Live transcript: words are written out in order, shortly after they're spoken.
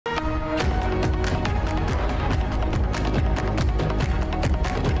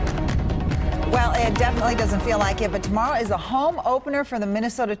definitely doesn't feel like it, but tomorrow is the home opener for the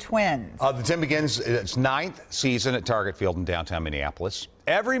Minnesota Twins. The team begins its 9th season at Target Field in downtown Minneapolis.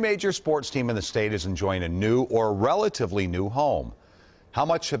 Every major sports team in the state is enjoying a new or relatively new home. How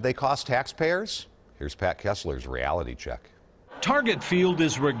much have they cost taxpayers? Here's Pat Kessler's reality check. Target Field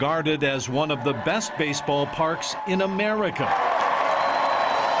is regarded as one of the best baseball parks in America.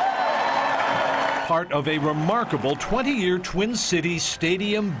 Part of a remarkable 20-year Twin Cities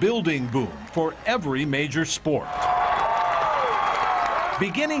stadium building boom for every major sport.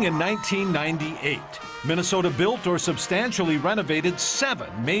 Beginning in 1998, Minnesota built or substantially renovated 7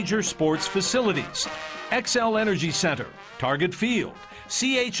 major sports facilities: XL Energy Center, Target Field,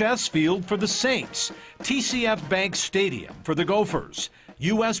 CHS Field for the Saints, TCF Bank Stadium for the Gophers,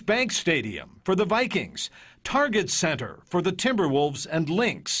 US Bank Stadium for the Vikings, Target Center for the Timberwolves and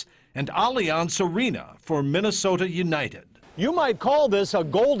Lynx, and Allianz Arena for Minnesota United. You might call this a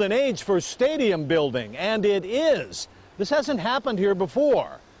golden age for stadium building, and it is. This hasn't happened here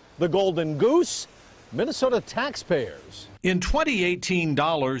before. The golden goose? Minnesota taxpayers. In 2018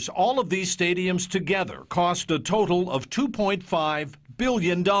 dollars, all of these stadiums together cost a total of $2.5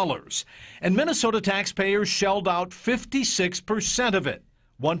 billion, and Minnesota taxpayers shelled out 56% of it,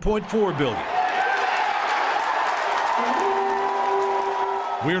 $1.4 billion.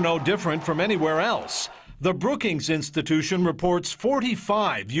 We're no different from anywhere else. The Brookings Institution reports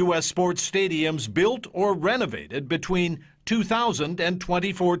 45 U.S. sports stadiums built or renovated between 2000 and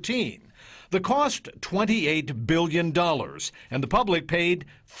 2014. The cost, $28 billion, and the public paid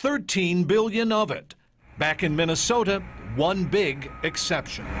 $13 billion of it. Back in Minnesota, one big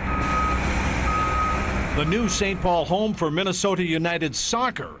exception. The new St. Paul home for Minnesota United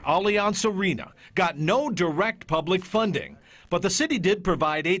Soccer, Allianz Arena, got no direct public funding. But the city did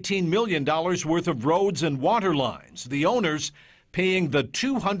provide $18 million worth of roads and water lines, the owners paying the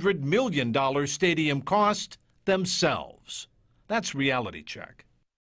 $200 million stadium cost themselves. That's Reality Check.